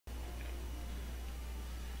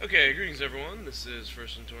Okay, greetings everyone. This is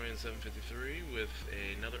First Centurion 753 with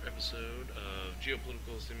another episode of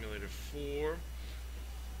Geopolitical Simulator 4,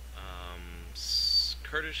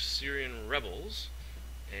 Kurdish Syrian rebels,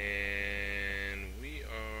 and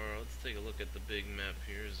let's take a look at the big map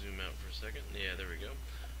here, zoom out for a second. Yeah, there we go.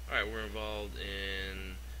 Alright, we're involved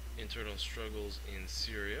in internal struggles in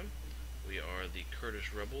Syria. We are the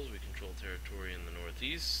Kurdish rebels. We control territory in the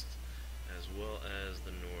northeast as well as the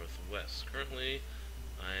northwest. Currently,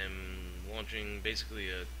 I'm launching basically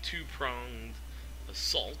a two-pronged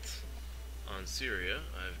assault on Syria.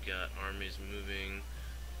 I've got armies moving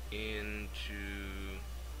into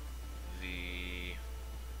the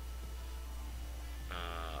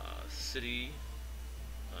city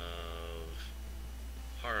of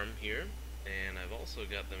Haram here, and I've also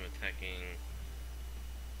got them attacking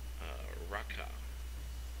Raqqa.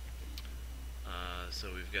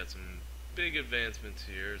 So we've got some big advancements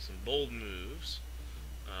here, some bold moves.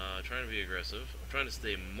 Trying to be aggressive. I'm trying to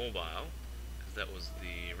stay mobile, because that was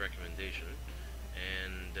the recommendation.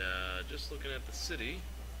 And just looking at the city,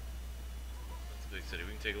 that's a big city.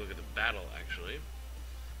 We can take a look at the battle, actually.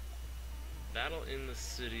 Battle in the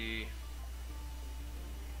city.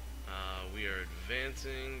 We are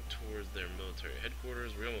advancing towards their military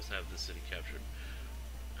headquarters. We almost have the city captured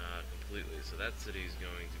completely. So that city is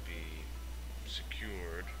going to be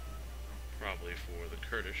secured, probably for the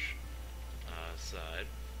Kurdish side.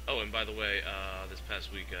 Oh, and by the way, this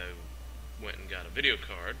past week I went and got a video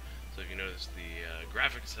card, so if you notice the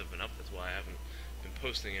graphics have been up. That's why I haven't been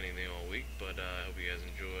posting anything all week, but I hope you guys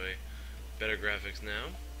enjoy better graphics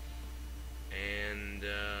now. And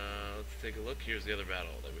let's take a look. Here's the other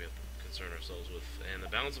battle that we have to concern ourselves with, and the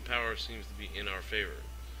balance of power seems to be in our favor.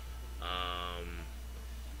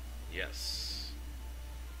 Yes.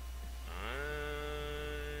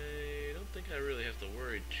 I don't think I really have to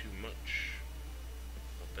worry too much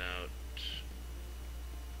about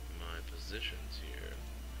my positions here.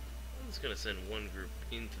 I'm just gonna send one group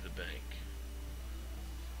into the bank,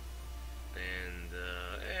 and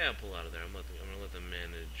I'll pull out of there. I'm gonna let them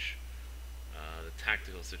manage the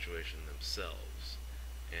tactical situation themselves.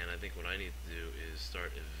 And I think what I need to do is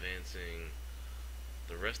start advancing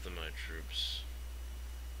the rest of my troops,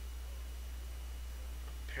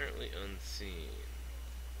 apparently unseen.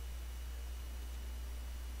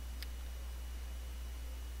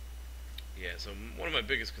 Yeah, so one of my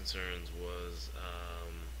biggest concerns was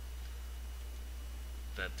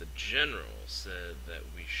that the general said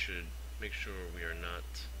that we should make sure we are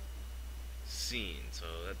not seen.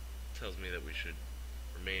 So that tells me that we should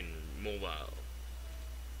remain mobile.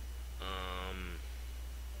 So I'm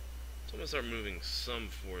going to start moving some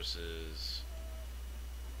forces,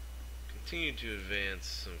 continue to advance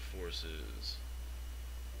some forces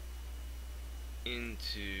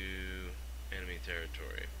into enemy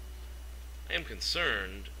territory. I am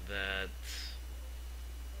concerned that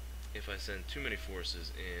if I send too many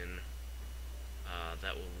forces in,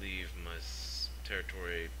 that will leave my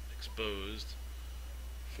territory exposed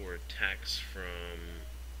for attacks from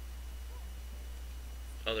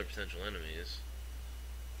other potential enemies.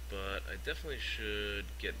 But I definitely should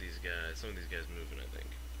get some of these guys moving, I think.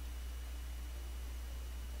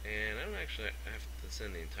 And I don't actually have to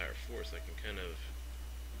send the entire force. I can kind of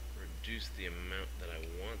reduce the amount that I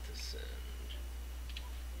want to send.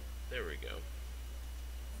 There we go.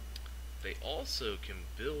 They also can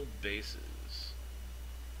build bases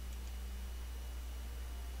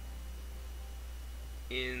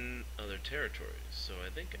in other territories, so I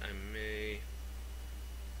think I may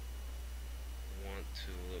want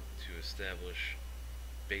to look to establish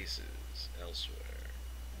bases elsewhere.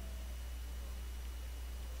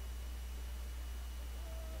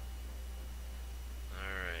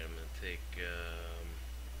 Alright, I'm going to take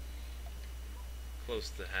close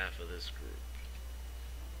to half of this group,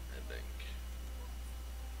 I think.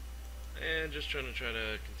 And just trying to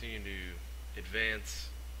continue to advance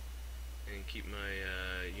and keep my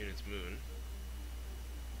units moving.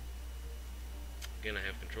 Again, I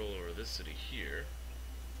have control over this city here.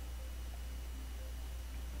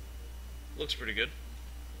 Looks pretty good.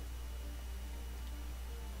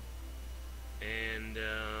 And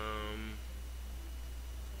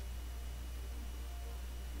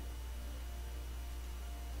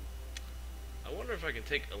I wonder if I can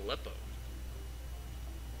take Aleppo.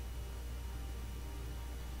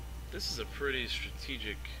 This is a pretty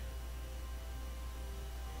strategic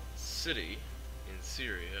city in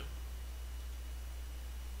Syria.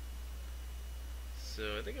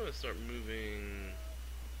 So I think I'm going to start moving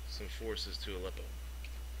some forces to Aleppo.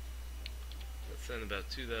 Let's send about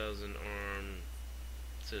 2,000 armed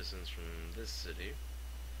citizens from this city.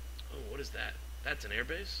 Oh, what is that? That's an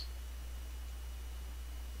airbase?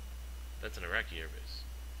 That's an Iraqi airbase.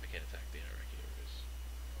 I can't attack the Iraqi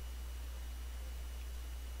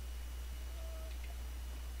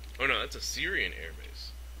airbase. Oh no, that's a Syrian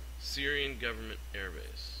airbase. Syrian government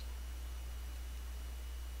airbase.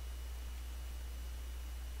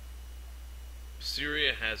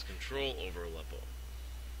 Syria has control over Aleppo.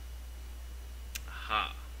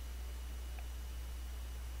 Aha.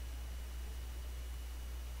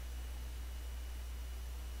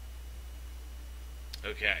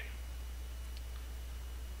 Okay.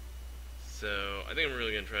 So, I think I'm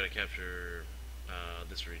really going to try to capture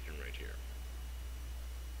this region right here.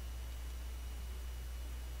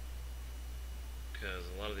 Because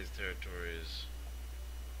a lot of these territories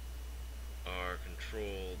are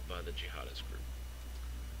controlled by the jihadist group.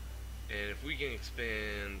 And if we can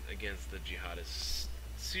expand against the jihadist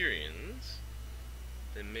Syrians,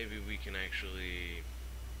 then maybe we can actually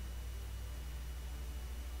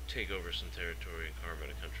take over some territory and carve out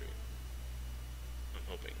a country. I'm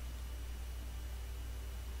hoping.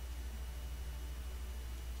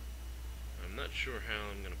 I'm not sure how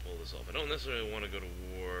I'm going to pull this off. I don't necessarily want to go to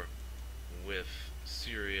war with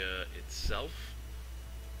Syria itself,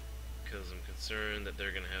 because I'm concerned that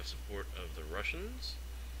they're going to have support of the Russians.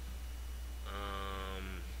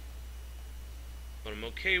 But I'm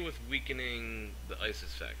okay with weakening the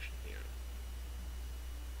ISIS faction here.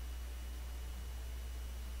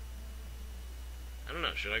 I don't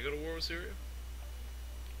know, should I go to war with Syria?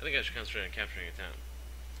 I think I should concentrate on capturing a town.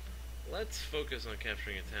 Let's focus on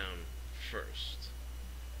capturing a town first.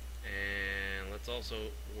 And let's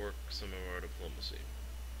also work some of our diplomacy.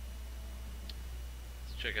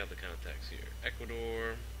 Let's check out the contacts here.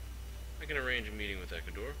 Ecuador. I can arrange a meeting with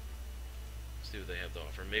Ecuador. See what they have to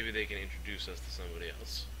offer. Maybe they can introduce us to somebody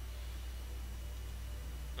else.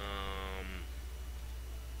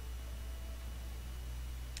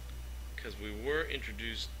 Because we were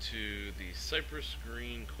introduced to the Cyprus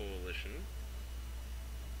Green Coalition,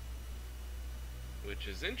 which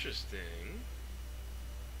is interesting.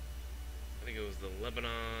 I think it was the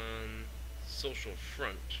Lebanon Social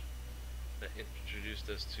Front that introduced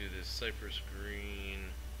us to this Cyprus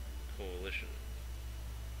Green Coalition.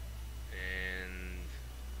 And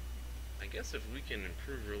I guess if we can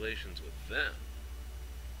improve relations with them,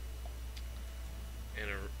 and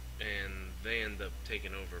they end up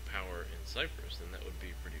taking over power in Cyprus, then that would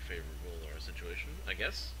be pretty favorable to our situation, I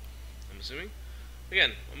guess. I'm assuming.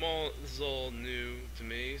 Again, this is all new to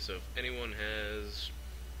me, so if anyone has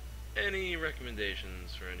any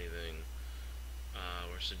recommendations for anything,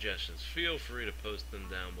 or suggestions, feel free to post them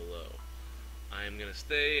down below. I am going to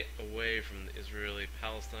stay away from the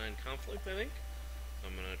Israeli-Palestine conflict, I think. So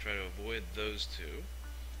I'm going to try to avoid those two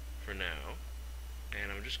for now. And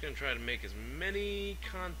I'm just going to try to make as many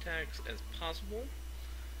contacts as possible.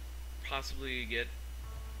 Possibly get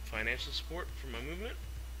financial support for my movement.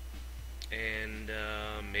 And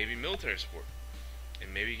maybe military support.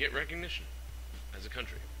 And maybe get recognition as a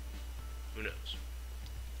country. Who knows?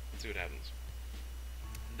 Let's see what happens.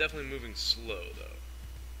 Definitely moving slow, though,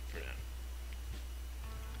 for now.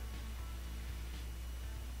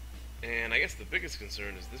 And I guess the biggest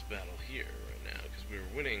concern is this battle here right now, because we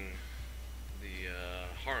were winning the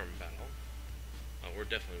Harem battle. We're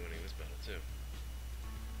definitely winning this battle too.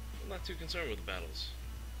 I'm not too concerned with the battles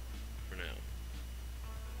for now.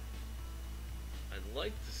 I'd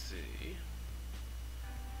like to see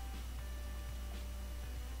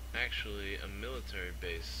actually a military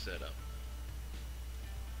base set up.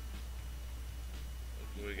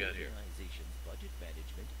 What do we got here? The organization's budget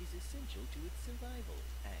management is essential to its survival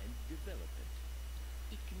and development.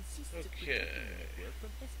 It consists of protecting the network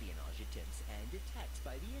from espionage attempts and attacks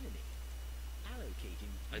by the enemy.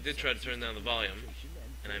 Allocating I did try to turn down the volume,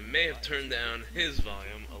 and I may have turned down his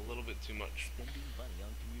volume a little bit too much.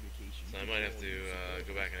 So I might have to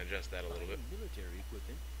go back and adjust that a little bit. Military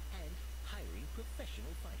equipment and hiring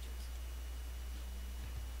professional fighters.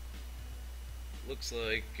 Looks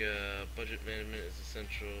like budget management is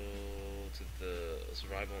essential to the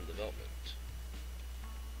survival and development.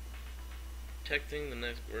 Protecting the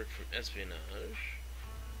network from espionage,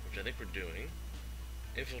 which I think we're doing.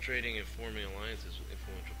 Infiltrating and forming alliances with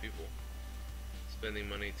influential people. Spending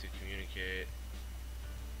money to communicate.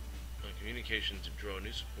 Communication to draw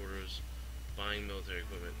new supporters. Buying military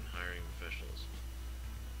equipment and hiring professionals.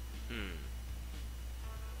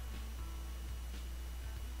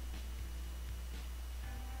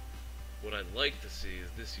 What I'd like to see is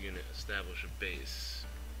this unit establish a base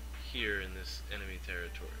here in this enemy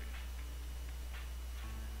territory.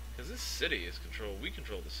 Because this city is controlled, we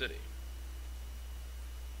control the city.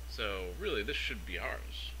 So really this should be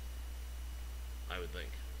ours. I would think.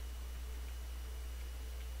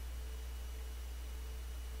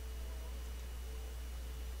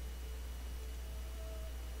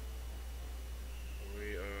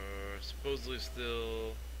 We are supposedly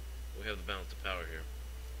still... We have the balance of power here.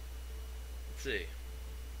 Let's see.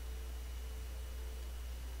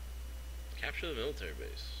 Capture the military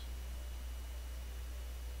base.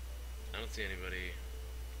 I don't see anybody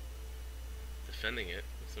defending it.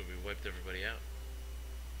 Looks like we wiped everybody out.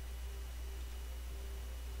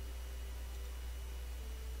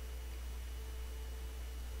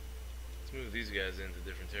 Let's move these guys into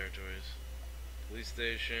different territories. Police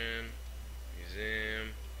station,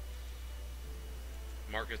 museum,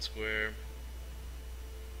 market square.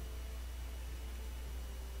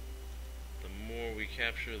 The more we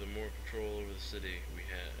capture, the more control over the city we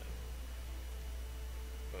have.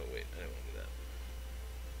 Oh wait, I don't want to do that.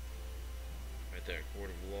 Right there, court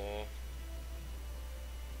of law,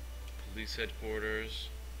 police headquarters.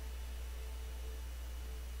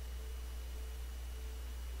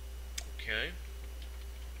 Okay.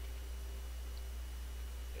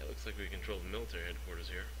 Yeah, looks like we control the military headquarters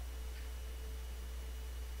here.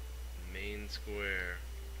 Main square.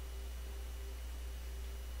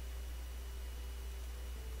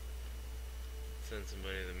 Send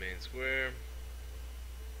somebody to the main square.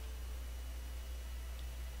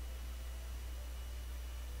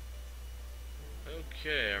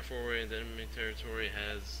 Okay, our foray into enemy territory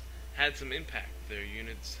has had some impact. Their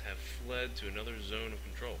units have fled to another zone of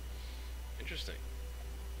control. Interesting.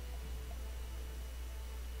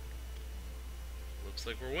 Looks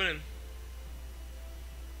like we're winning.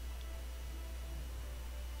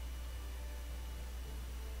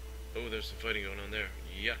 Oh, there's some fighting going on there.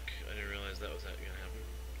 Yuck. I didn't realize that was going to happen.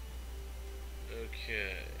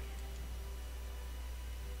 Okay.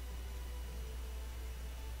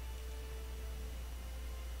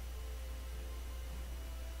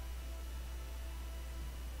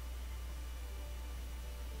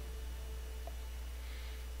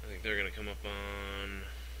 I think they're going to come up on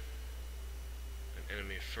an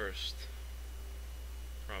enemy first.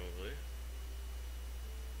 Probably.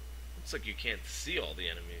 Looks like you can't see all the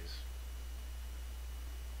enemies.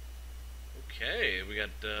 Okay, we got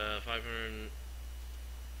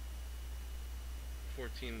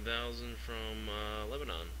 514,000 from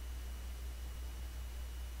Lebanon.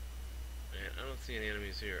 And I don't see any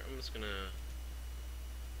enemies here. I'm just gonna...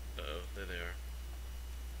 Uh-oh, there they are.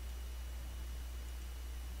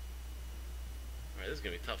 Alright, this is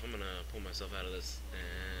gonna be tough. I'm gonna pull myself out of this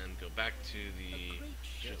and go back to the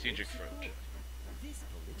strategic front. This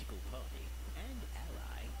political party and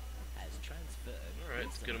ally has transferred. Alright,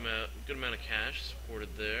 it's a good amount of cash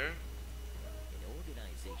supported there. An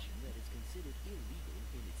organization that is considered illegal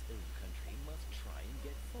in its own country must try and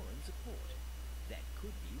get foreign support. That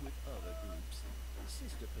could be with other groups,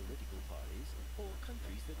 sister political parties, or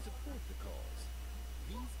countries that support the cause.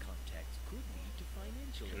 These contacts could lead to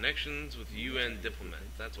financial Connections with UN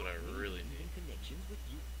diplomats. That's what I really need. Connections with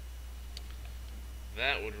you.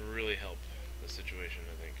 That would really help the situation,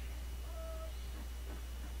 I think.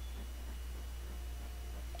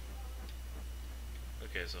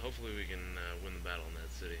 Okay, so hopefully we can win the battle in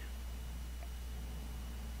that city.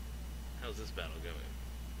 How's this battle going?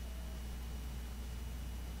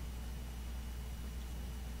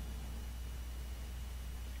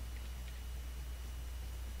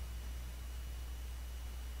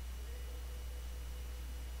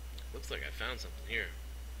 Looks like I found something here.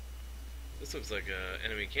 This looks like an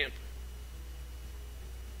enemy camp.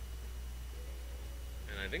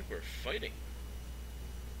 And I think we're fighting.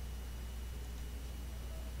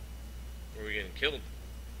 Or are we getting killed?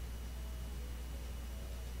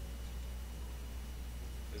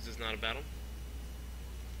 Is this not a battle?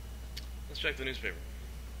 Let's check the newspaper.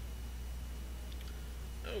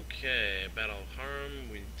 Okay, Battle of Haram,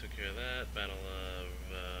 we took care of that. Battle of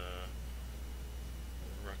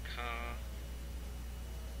Raqqa.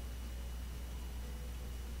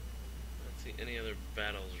 I don't see any other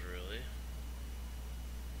battles really.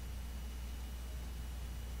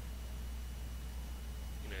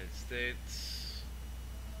 United States.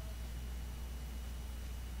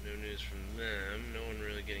 No news from them. No one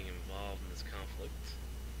really getting involved in this conflict.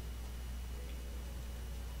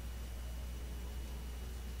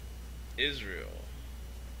 Israel.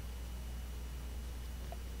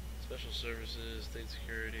 Special services, state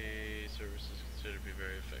security services considered to be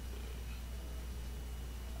very effective.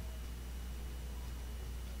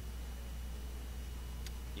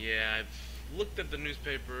 Yeah, I've looked at the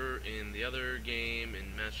newspaper in the other game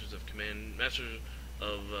in Masters of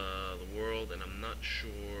the World, and I'm not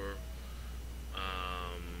sure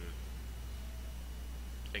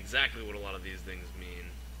exactly what a lot of these things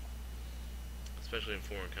mean, especially in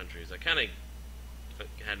foreign countries. I kind of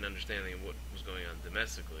had an understanding of what was going on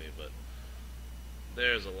domestically, but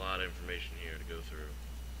there's a lot of information here to go through.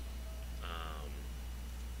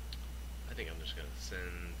 I think I'm just going to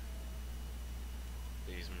send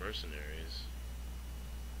these mercenaries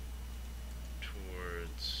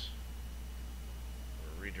towards,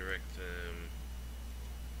 or redirect them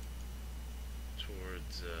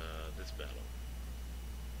towards this battle.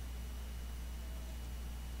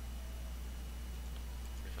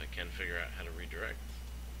 If I can figure out how to redirect.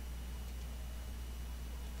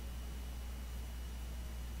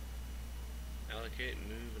 Allocate,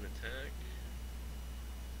 move, and attack.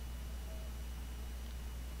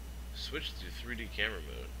 Switch to 3D camera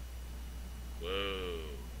mode. Whoa,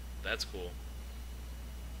 that's cool.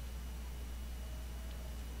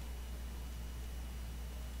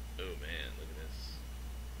 Oh man, look at this.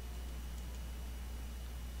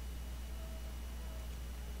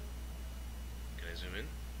 Can I zoom in?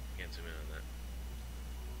 Can't zoom in on that.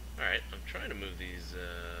 Alright, I'm trying to move these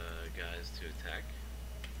guys to attack.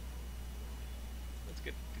 Let's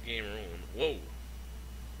get the game rolling. Whoa!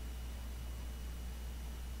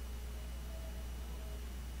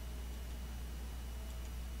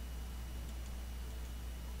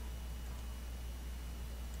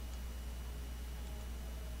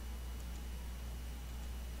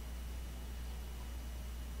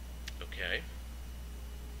 Okay.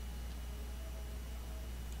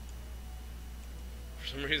 For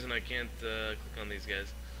some reason I can't click on these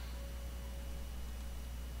guys.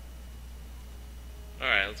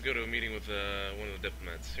 Alright, let's go to a meeting with one of the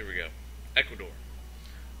diplomats. Here we go. Ecuador.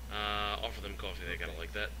 Offer them coffee. They gotta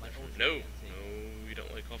like that. No, you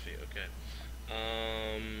don't like coffee. Okay.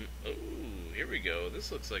 Oh, here we go.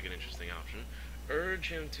 This looks like an interesting option. Urge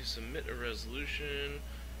him to submit a resolution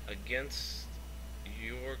against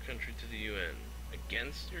your country to the UN.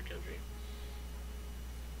 Against your country?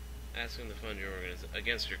 Ask him to fund your organization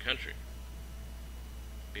against your country.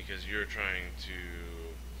 Because you're trying to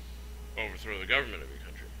overthrow the government of your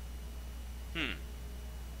country.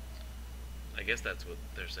 I guess that's what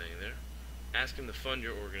they're saying there. Ask him to fund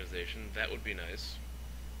your organization. That would be nice.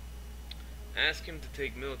 Ask him to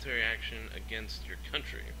take military action against your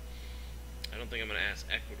country. I don't think I'm going to ask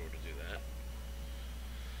Ecuador to do that.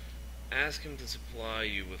 Ask him to supply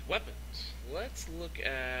you with weapons. Let's look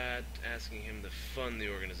at asking him to fund the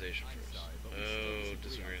organization first. Oh,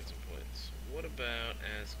 disagree on some points. What about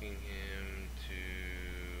asking him to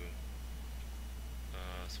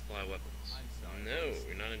supply weapons? No,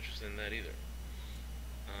 you're not interested in that either.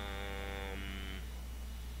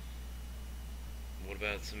 What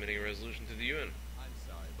about submitting a resolution to the UN? I'm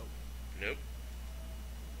sorry, but Nope.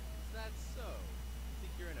 is that so? You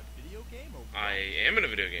think you're in a video game or what? I am in a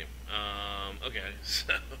video game. Okay,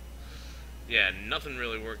 so yeah, nothing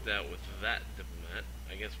really worked out with that diplomat.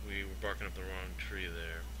 I guess we were barking up the wrong tree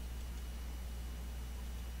there.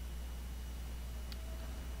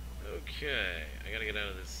 Okay, I gotta get out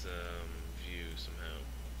of this view somehow.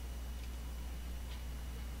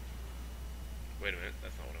 Wait a minute,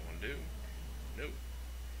 that's not what I want to do. Nope.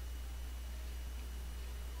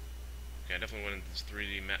 Okay, I definitely went into this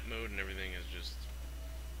 3D map mode and everything is just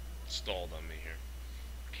stalled on me here.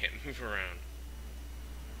 Can't move around.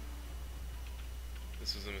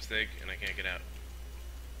 This was a mistake and I can't get out.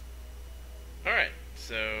 Alright,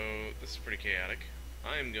 so this is pretty chaotic.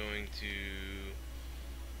 I am going to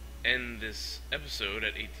end this episode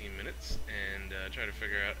at 18 minutes and try to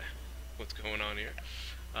figure out what's going on here.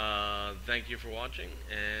 Thank you for watching,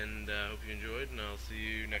 and hope you enjoyed, and I'll see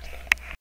you next time.